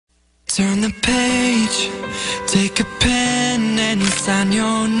Turn the page, take a pen and sign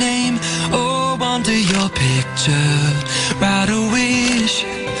your name. Oh, under your picture, write a wish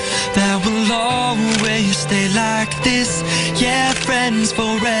that will always stay like this. Yeah, friends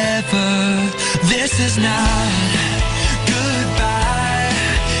forever. This is not goodbye.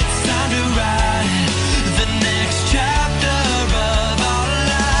 It's time to write the next chapter of our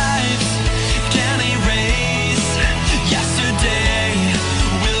lives. Can't erase yesterday.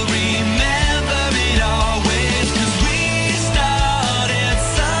 We'll remember it always, 'cause we started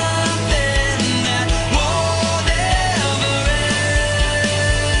something that won't ever end.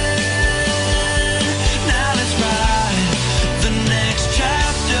 Now let's write the next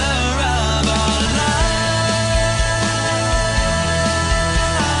chapter of our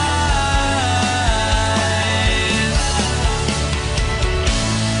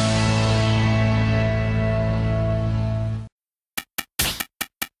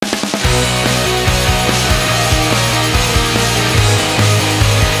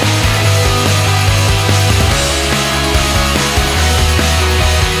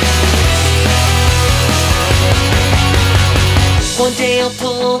One day I'll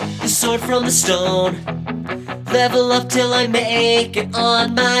pull the sword from the stone, level up till I make it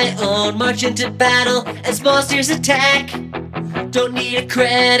on my own. March into battle as monsters attack. Don't need a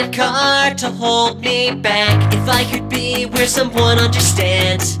credit card to hold me back. If I could be where someone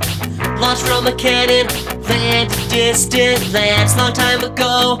understands, launched from a cannon, land in distant lands. Long time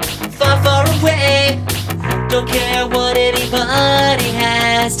ago, far, far away. Don't care what anybody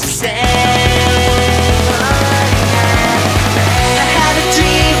has to say.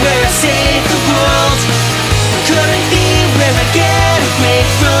 Save the world. Couldn't be where I get away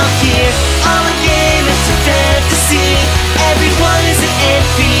from here. All a game, it's a fantasy. Everyone is an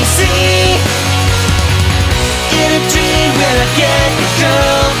NPC. In a dream where I get the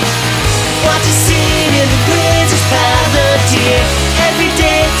girl, watch a scene in the Wizard's Palantir. Every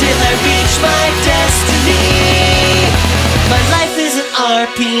day till I reach my destiny. My life is an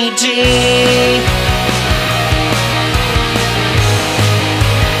RPG.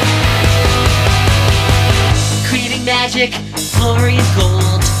 Magic, glory and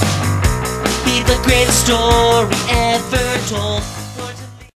gold, be the greatest story ever told.